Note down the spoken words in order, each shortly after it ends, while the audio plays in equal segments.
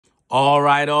All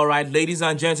right, ladies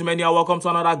and gentlemen, you are welcome to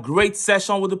another great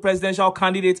session with the presidential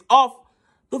candidate of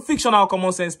the fictional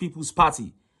Common Sense People's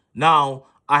Party. Now,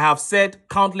 I have said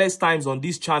countless times on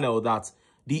this channel that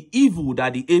the evil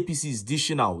that the APC is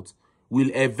dishing out will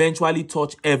eventually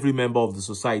touch every member of the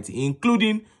society,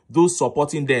 including those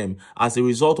supporting them as a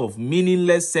result of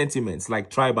meaningless sentiments like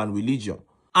tribe and religion.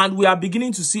 And we are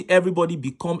beginning to see everybody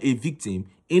become a victim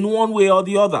in one way or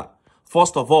the other.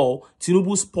 First of all,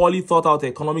 TINUBU's poorly thought out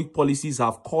economic policies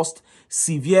have caused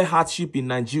severe hardship in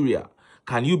Nigeria.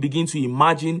 Can you begin to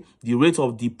imagine the rate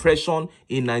of depression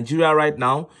in Nigeria right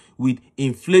now, with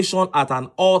inflation at an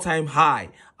all-time high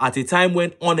at a time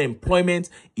when unemployment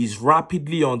is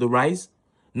rapidly on the rise?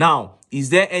 Now,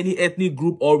 is there any ethnic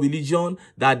group or religion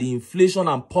that the inflation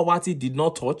and poverty did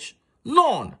not touch?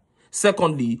 None.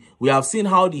 Secondly, we have seen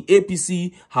how the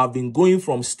APC have been going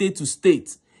from state to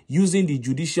state, using the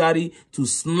judiciary to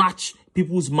snatch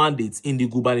people's mandates in the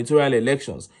gubernatorial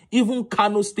elections. Even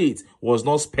Kano State was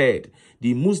not spared.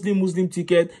 The Muslim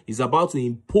ticket is about to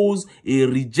impose a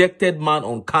rejected man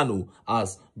on Kano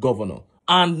as governor.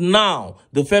 And now,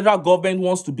 the federal government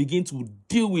wants to begin to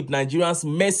deal with Nigerians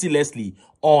mercilessly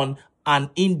on an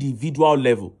individual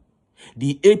level.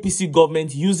 The APC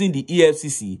government, using the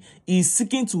EFCC, is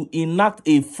seeking to enact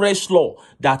a fresh law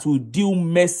that will deal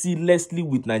mercilessly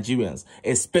with Nigerians,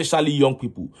 especially young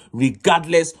people,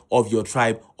 regardless of your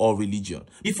tribe or religion.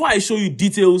 Before I show you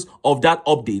details of that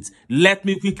update, let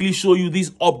me quickly show you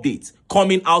this update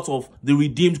coming out of the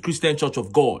Redeemed Christian Church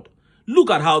of God.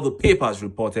 Look at how the papers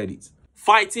reported it.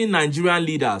 Fighting Nigerian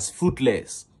leaders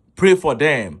fruitless. Pray for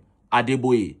them,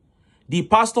 Adeboye. The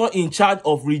pastor in charge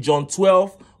of Region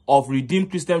 12 of Redeemed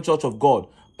Christian Church of God,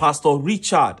 Pastor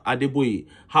Richard Adeboye,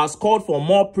 has called for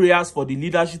more prayers for the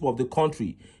leadership of the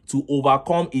country to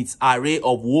overcome its array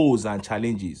of woes and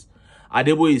challenges.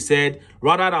 Adeboye said,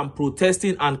 rather than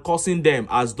protesting and cursing them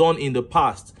as done in the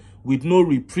past with no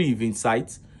reprieve in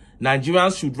sight,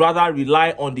 Nigerians should rather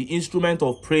rely on the instrument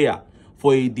of prayer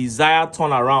for a desired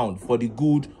turnaround for the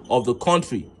good of the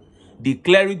country. The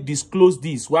cleric disclosed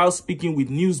this while speaking with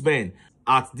newsmen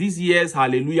at this year's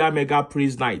Hallelujah Mega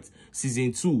Praise Night,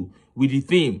 Season 2, with the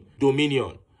theme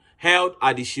Dominion, held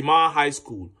at the Shima High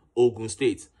School, Ogun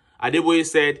State. Adeboye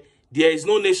said, there is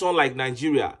no nation like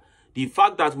Nigeria. The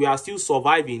fact that we are still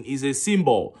surviving is a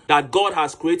symbol that God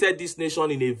has created this nation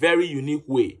in a very unique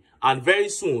way, and very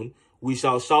soon we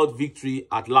shall shout victory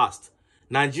at last.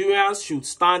 Nigerians should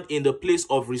stand in the place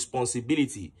of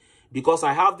responsibility, because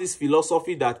I have this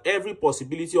philosophy that every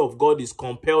possibility of God is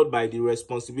compelled by the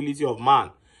responsibility of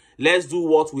man. Let's do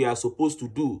what we are supposed to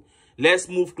do. Let's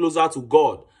move closer to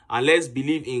God, and let's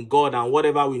believe in God, and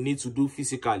whatever we need to do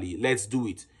physically, let's do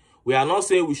it. We are not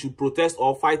saying we should protest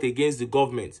or fight against the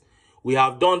government. We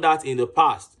have done that in the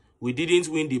past. We didn't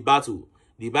win the battle.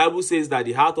 The Bible says that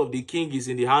the heart of the king is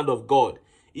in the hand of God.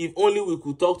 If only we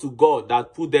could talk to God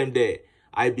that put them there,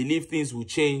 I believe things will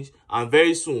change, and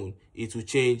very soon it will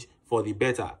change for the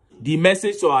better. The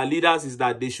message to our leaders is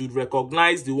that they should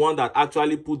recognize the one that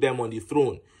actually put them on the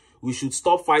throne. We should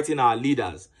stop fighting our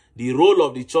leaders. The role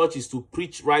of the church is to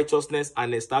preach righteousness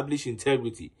and establish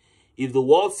integrity. If the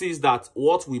world sees that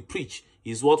what we preach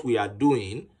is what we are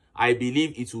doing, I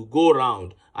believe it will go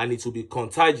around and it will be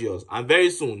contagious, and very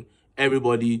soon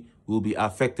everybody will be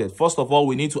affected. First of all,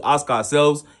 we need to ask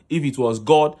ourselves if it was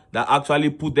God that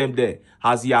actually put them there.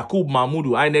 Has Yakub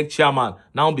Mahmudu, INEC chairman,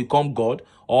 now become God?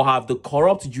 Or have the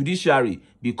corrupt judiciary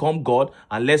become God?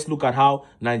 And let's look at how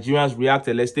Nigerians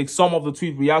reacted. Let's take some of the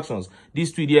tweet reactions.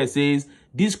 This tweet here says,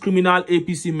 this criminal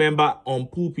APC member on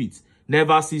pulpit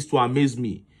never ceased to amaze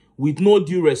me. With no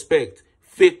due respect,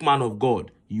 fake man of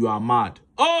God, you are mad.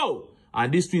 Oh!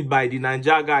 And this tweet by the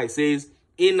Niger guy says,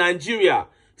 in Nigeria,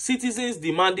 citizens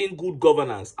demanding good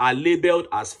governance are labeled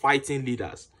as fighting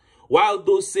leaders, while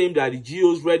those same that the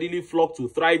GOs readily flock to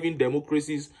thriving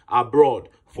democracies abroad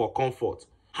for comfort.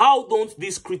 How don't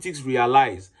these critics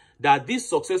realize that these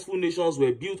successful nations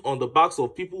were built on the backs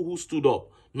of people who stood up,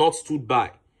 not stood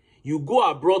by? You go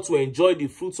abroad to enjoy the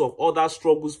fruits of other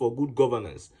struggles for good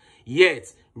governance,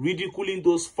 yet ridiculing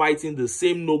those fighting the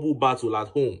same noble battle at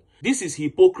home. This is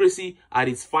hypocrisy at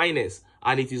its finest,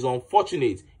 and it is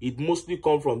unfortunate it mostly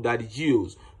comes from daddy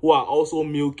GOs who are also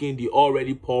milking the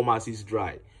already poor masses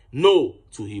dry. No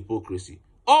to hypocrisy.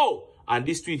 Oh, and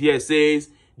this tweet here says,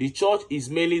 the church is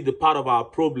mainly the part of our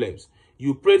problems.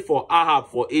 You prayed for Ahab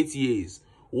for 8 years.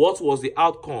 What was the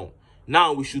outcome?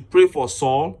 Now we should pray for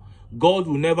Saul. God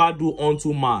will never do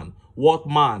unto man what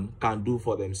man can do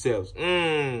for themselves.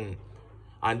 And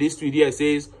this tweet here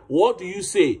says, what do you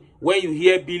say when you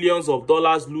hear billions of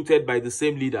dollars looted by the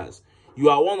same leaders? You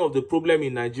are one of the problem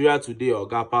in Nigeria today,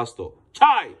 Oga Pastor.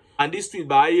 Chai! And this tweet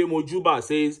by Aye Mojuba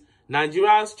says,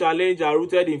 Nigeria's challenges are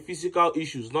rooted in physical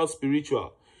issues, not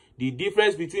spiritual. The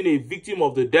difference between a victim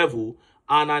of the devil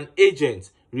and an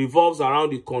agent revolves around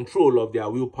the control of their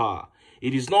willpower.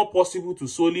 It is not possible to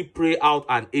solely pray out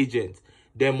an agent.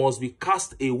 They must be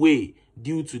cast away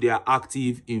due to their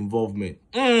active involvement.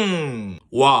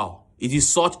 Wow. It is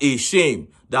such a shame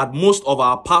that most of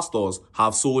our pastors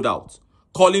have sold out,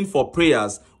 calling for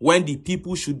prayers when the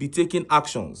people should be taking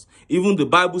actions. Even the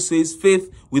Bible says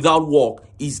faith without work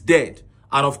is dead.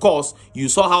 And of course, you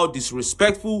saw how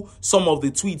disrespectful some of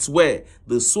the tweets were.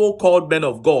 The so-called men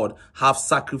of God have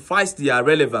sacrificed their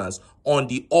relevance on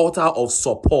the altar of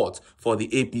support for the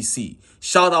APC.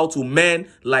 Shout out to men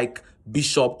like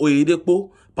Bishop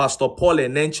Oyedepo, Pastor Paul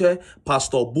Enenche,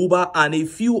 Pastor Buba, and a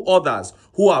few others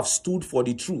who have stood for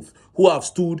the truth, who have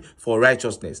stood for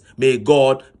righteousness. May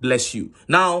God bless you.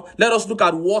 Now, let us look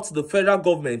at what the federal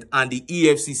government and the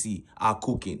EFCC are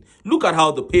cooking. Look at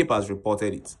how the papers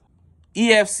reported it.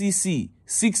 EFCC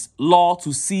seeks law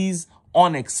to seize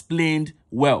unexplained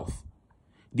wealth.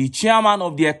 The chairman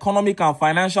of the Economic and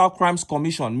Financial Crimes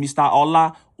Commission, Mr.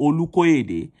 Ola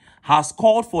Olukoyede, has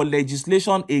called for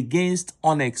legislation against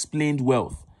unexplained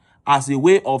wealth as a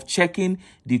way of checking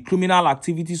the criminal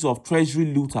activities of treasury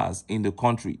looters in the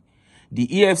country. The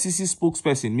EFCC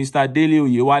spokesperson, Mr. Dele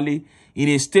Oyewale, in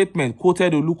a statement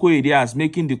quoted Olukoyede as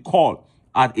making the call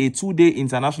at a two-day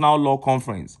international law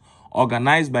conference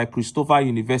organized by Christopher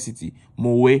University,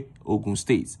 Mowe, Ogun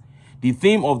State. The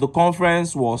theme of the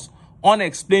conference was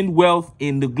Unexplained Wealth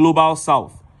in the Global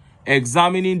South,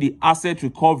 examining the asset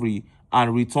recovery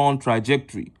and return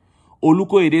trajectory.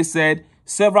 Olukoyede said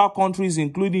several countries,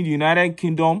 including the United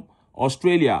Kingdom,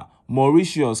 Australia,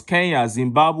 Mauritius, Kenya,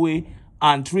 Zimbabwe,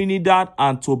 and Trinidad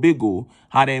and Tobago,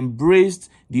 had embraced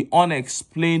the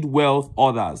unexplained wealth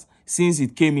orders since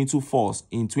it came into force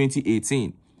in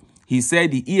 2018. He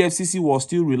said the EFCC was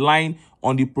still relying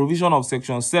on the provision of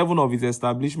Section 7 of its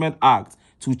Establishment Act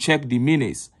to check the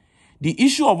menace. The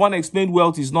issue of unexplained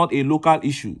wealth is not a local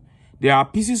issue. There are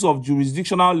pieces of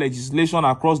jurisdictional legislation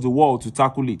across the world to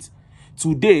tackle it.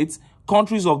 To date,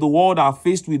 countries of the world are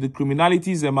faced with the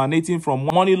criminalities emanating from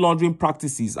money laundering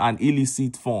practices and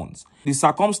illicit funds. The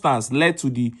circumstance led to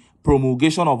the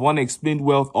promulgation of unexplained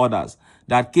wealth orders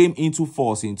that came into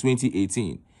force in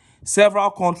 2018. Several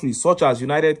countries such as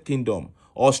United Kingdom,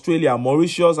 Australia,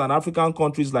 Mauritius, and African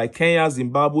countries like Kenya,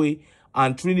 Zimbabwe,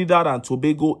 and Trinidad and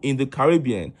Tobago in the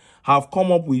Caribbean have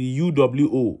come up with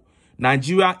UWO.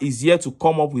 Nigeria is yet to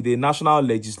come up with a national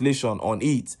legislation on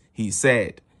it, he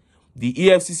said. The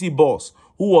EFCC boss,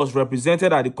 who was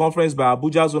represented at the conference by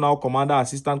Abuja Zonal Commander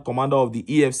Assistant Commander of the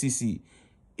EFCC,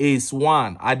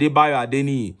 ACE1 Adebayo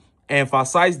Adeniyi,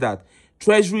 emphasized that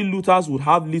treasury looters would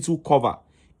have little cover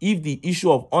if the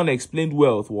issue of unexplained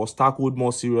wealth was tackled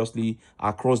more seriously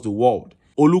across the world.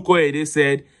 Olukoyede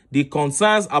said the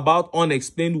concerns about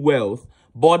unexplained wealth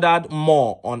bordered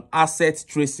more on asset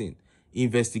tracing,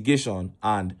 investigation,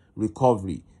 and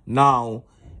recovery. Now,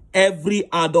 every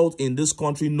adult in this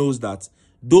country knows that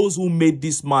those who made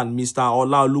this man, Mr.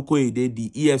 Ola Olukoyede, the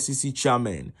EFCC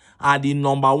chairman, are the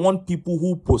 #1 people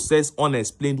who possess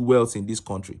unexplained wealth in this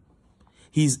country.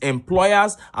 His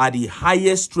employers are the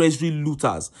highest treasury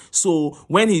looters. So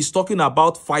when he's talking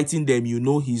about fighting them, you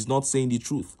know he's not saying the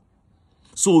truth.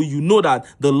 So you know that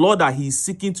the law that he's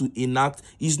seeking to enact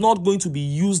is not going to be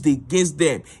used against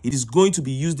them. It is going to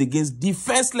be used against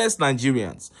defenseless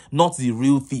Nigerians, not the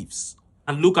real thieves.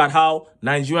 And look at how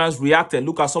Nigerians reacted.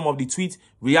 Look at some of the tweet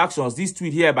reactions. This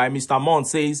tweet here by Mr. Mon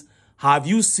says, have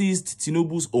you seized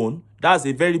Tinubu's own? That's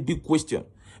a very big question,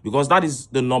 because that is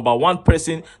the #1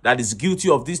 person that is guilty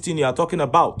of this thing you are talking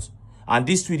about. And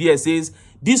this tweet here says,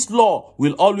 this law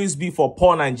will always be for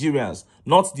poor Nigerians,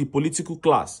 not the political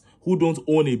class who don't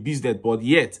own a business but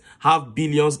yet have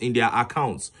billions in their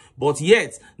accounts. But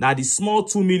yet, now the small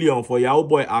 2 million for Yahoo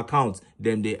Boy account,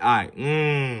 them they eye.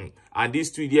 And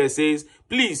this tweet here says,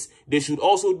 please, they should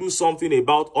also do something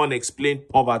about unexplained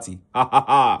poverty.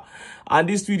 And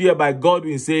this tweet here by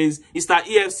Godwin says, Mr.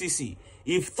 EFCC,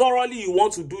 if thoroughly you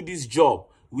want to do this job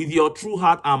with your true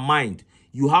heart and mind,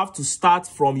 you have to start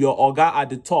from your Oga at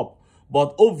the top.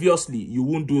 But obviously, you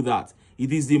won't do that.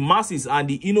 It is the masses and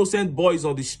the innocent boys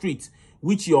on the street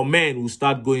which your men will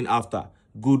start going after.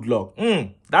 Good luck.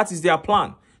 That is their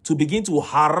plan, to begin to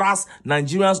harass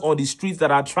Nigerians on the streets that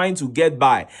are trying to get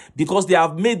by, because they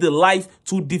have made the life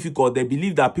too difficult. They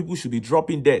believe that people should be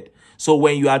dropping dead. So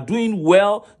when you are doing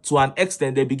well to an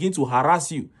extent, they begin to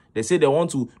harass you. They say they want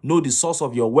to know the source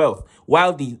of your wealth,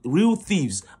 while the real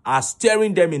thieves are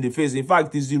staring them in the face. In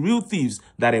fact, it's the real thieves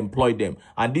that employ them.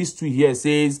 And this tweet here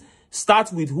says,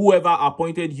 Start with whoever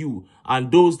appointed you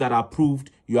and those that approved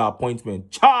your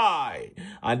appointment. Chai!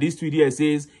 And this tweet here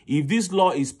says, if this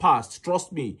law is passed,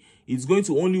 trust me, it's going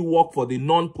to only work for the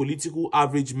non-political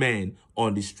average men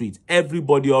on the street.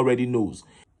 Everybody already knows.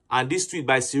 And this tweet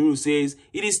by Cyril says,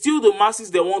 it is still the masses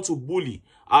they want to bully,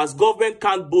 as government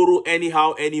can't borrow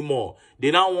anyhow anymore.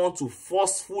 They now want to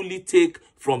forcefully take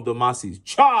from the masses.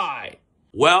 Chai!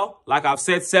 Well, like I've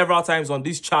said several times on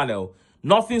this channel,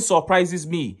 nothing surprises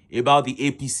me about the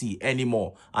APC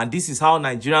anymore. And this is how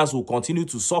Nigerians will continue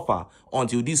to suffer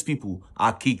until these people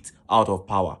are kicked out of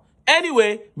power.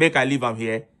 Anyway, make I leave them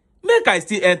here. Make I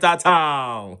still enter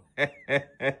town.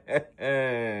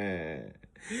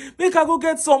 Make I go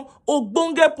get some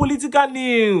ogbonge political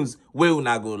news where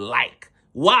una go like.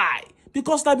 Why?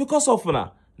 Because of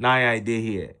una. Now I dey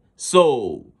here.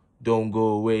 So, don't go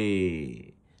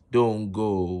away. Don't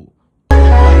go.